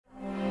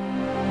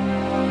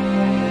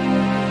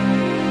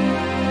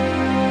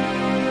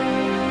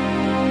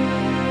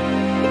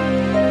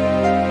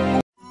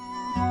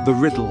The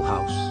Riddle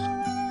House.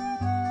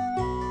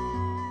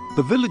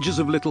 The villagers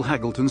of Little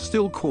Haggleton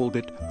still called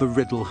it the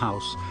Riddle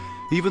House,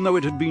 even though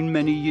it had been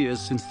many years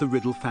since the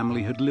Riddle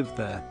family had lived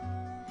there.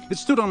 It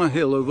stood on a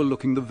hill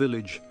overlooking the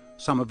village,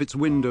 some of its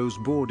windows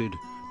boarded,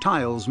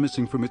 tiles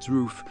missing from its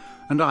roof,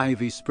 and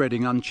ivy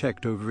spreading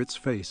unchecked over its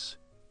face.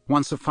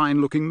 Once a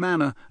fine-looking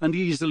manor, and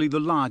easily the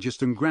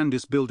largest and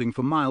grandest building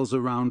for miles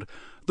around,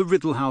 the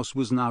Riddle House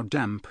was now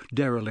damp,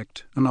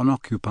 derelict, and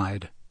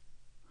unoccupied.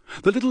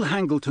 The little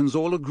Hangletons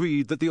all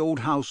agreed that the old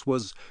house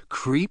was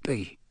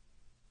creepy.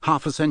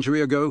 Half a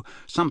century ago,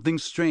 something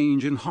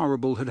strange and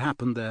horrible had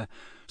happened there,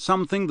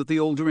 something that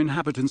the older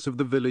inhabitants of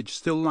the village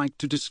still liked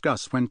to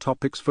discuss when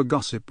topics for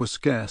gossip were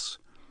scarce.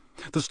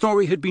 The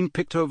story had been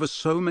picked over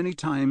so many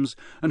times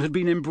and had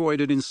been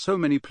embroidered in so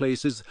many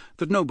places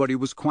that nobody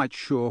was quite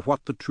sure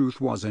what the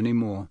truth was any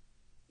more.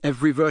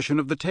 Every version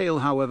of the tale,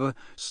 however,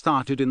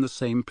 started in the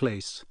same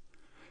place.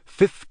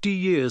 50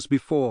 years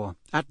before,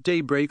 at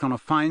daybreak on a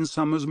fine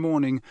summer's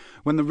morning,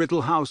 when the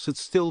Riddle House had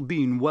still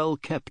been well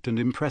kept and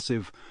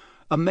impressive,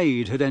 a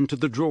maid had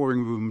entered the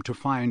drawing-room to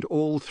find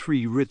all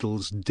 3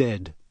 riddles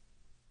dead.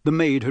 The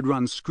maid had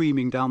run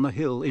screaming down the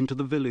hill into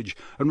the village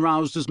and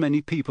roused as many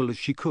people as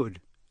she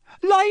could.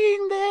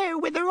 "Lying there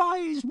with their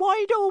eyes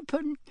wide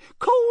open,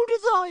 cold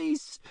as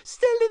ice,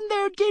 still in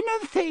their dinner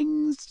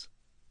things."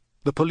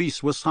 The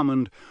police were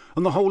summoned,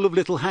 and the whole of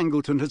Little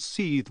Hangleton had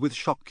seethed with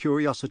shocked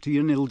curiosity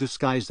and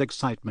ill-disguised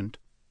excitement.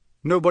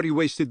 Nobody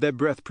wasted their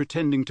breath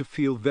pretending to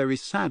feel very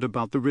sad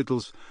about the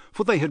Riddles,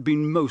 for they had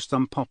been most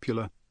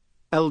unpopular.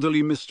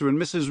 Elderly Mr. and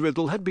Mrs.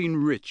 Riddle had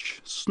been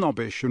rich,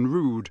 snobbish, and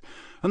rude,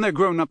 and their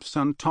grown-up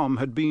son Tom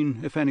had been,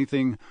 if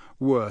anything,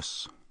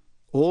 worse.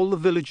 All the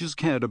villagers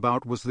cared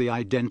about was the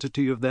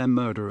identity of their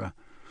murderer,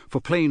 for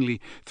plainly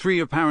 3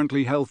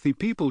 apparently healthy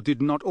people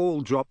did not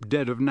all drop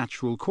dead of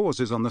natural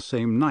causes on the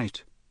same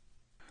night.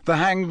 The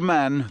Hanged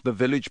Man, the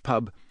village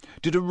pub,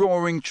 did a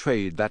roaring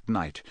trade that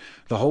night.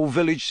 The whole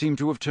village seemed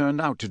to have turned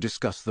out to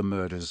discuss the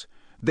murders.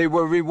 They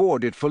were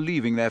rewarded for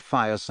leaving their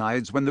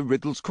firesides when the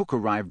Riddle's cook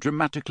arrived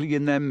dramatically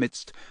in their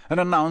midst and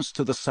announced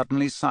to the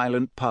suddenly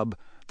silent pub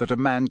that a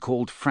man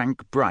called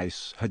Frank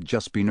Bryce had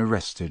just been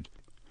arrested.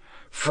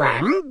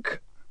 "Frank?"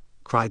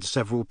 cried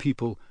several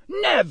people.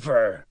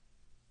 "Never!"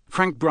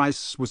 Frank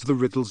Bryce was the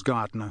Riddle's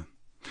gardener.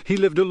 He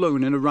lived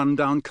alone in a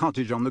run-down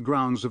cottage on the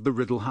grounds of the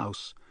Riddle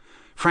House.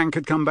 Frank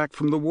had come back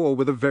from the war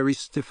with a very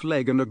stiff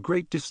leg and a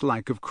great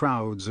dislike of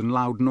crowds and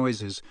loud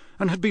noises,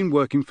 and had been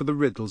working for the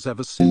Riddles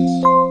ever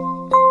since.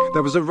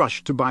 There was a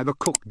rush to buy the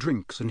cook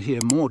drinks and hear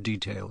more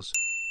details.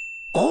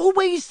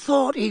 "Always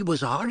thought he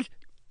was odd,"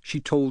 she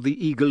told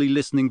the eagerly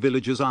listening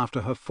villagers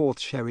after her 4th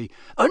sherry.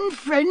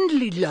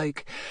 "Unfriendly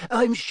like.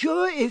 I'm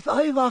sure if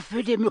I've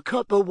offered him a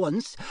cuppa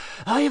once,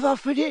 I've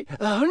offered it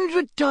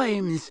 100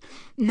 times.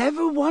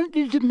 Never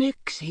wanted to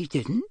mix, he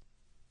didn't."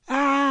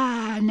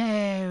 "Ah,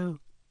 no,"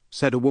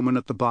 said a woman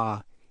at the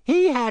bar.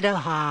 "He had a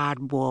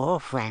hard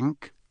war,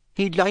 Frank.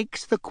 He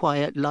likes the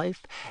quiet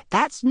life.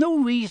 That's no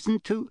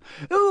reason to—"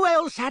 "Who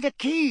else had a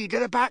key to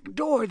the back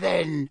door,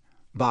 then?"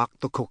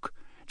 barked the cook.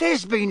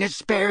 "There's been a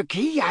spare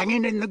key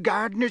hanging in the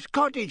gardener's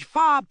cottage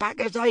far back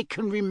as I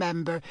can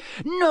remember.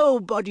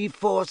 Nobody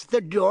forced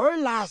the door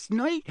last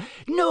night.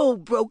 No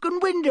broken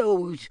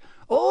windows.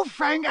 All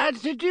Frank had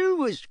to do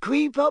was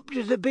creep up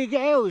to the big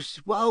house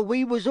while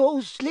we was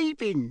all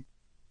sleeping."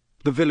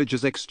 The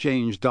villagers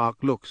exchanged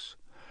dark looks.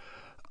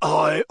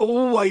 "I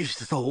always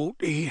thought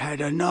he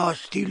had a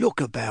nasty look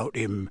about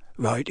him,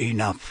 right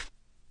enough,"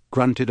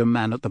 grunted a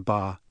man at the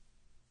bar.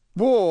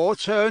 "War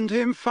turned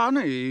him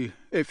funny,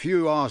 if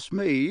you ask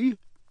me,"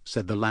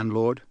 said the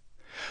landlord.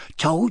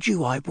 "Told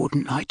you I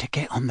wouldn't like to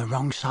get on the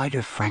wrong side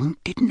of Frank,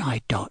 didn't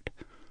I, Dot?"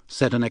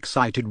 said an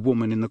excited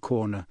woman in the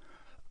corner.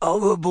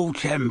 "Horrible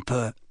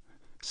temper,"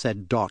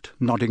 said Dot,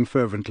 nodding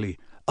fervently.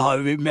 "I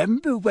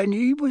remember when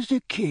he was a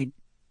kid."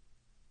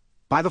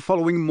 By the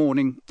following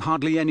morning,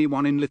 hardly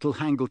anyone in Little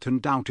Hangleton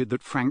doubted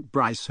that Frank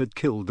Bryce had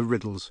killed the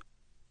Riddles.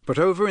 But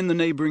over in the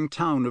neighbouring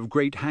town of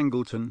Great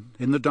Hangleton,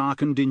 in the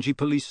dark and dingy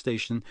police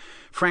station,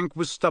 Frank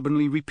was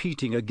stubbornly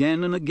repeating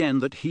again and again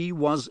that he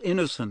was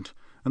innocent,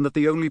 and that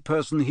the only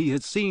person he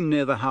had seen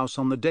near the house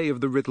on the day of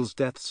the Riddles'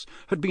 deaths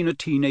had been a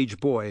teenage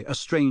boy, a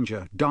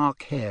stranger,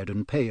 dark-haired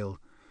and pale.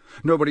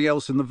 Nobody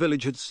else in the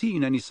village had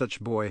seen any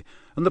such boy,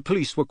 and the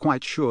police were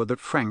quite sure that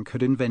Frank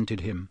had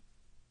invented him.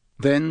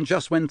 Then,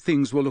 just when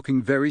things were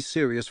looking very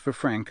serious for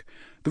Frank,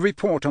 the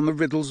report on the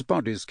Riddles'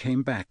 bodies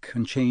came back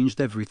and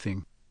changed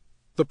everything.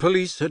 The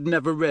police had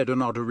never read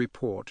an odder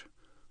report.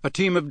 A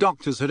team of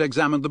doctors had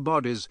examined the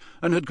bodies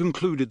and had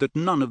concluded that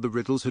none of the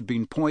Riddles had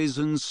been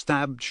poisoned,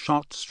 stabbed,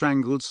 shot,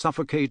 strangled,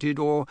 suffocated,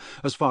 or,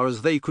 as far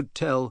as they could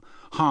tell,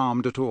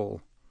 harmed at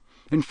all.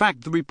 In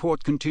fact, the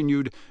report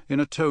continued, in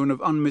a tone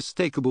of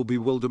unmistakable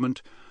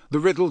bewilderment, the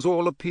Riddles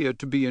all appeared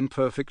to be in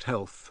perfect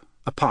health,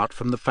 apart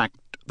from the fact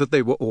that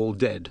they were all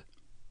dead.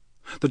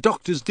 The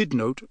doctors did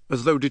note,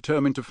 as though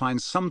determined to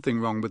find something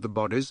wrong with the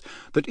bodies,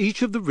 that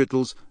each of the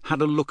Riddles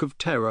had a look of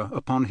terror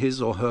upon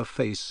his or her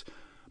face.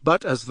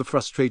 But, as the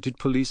frustrated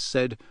police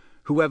said,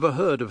 whoever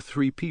heard of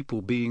 3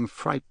 people being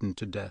frightened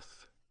to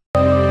death?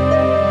 you.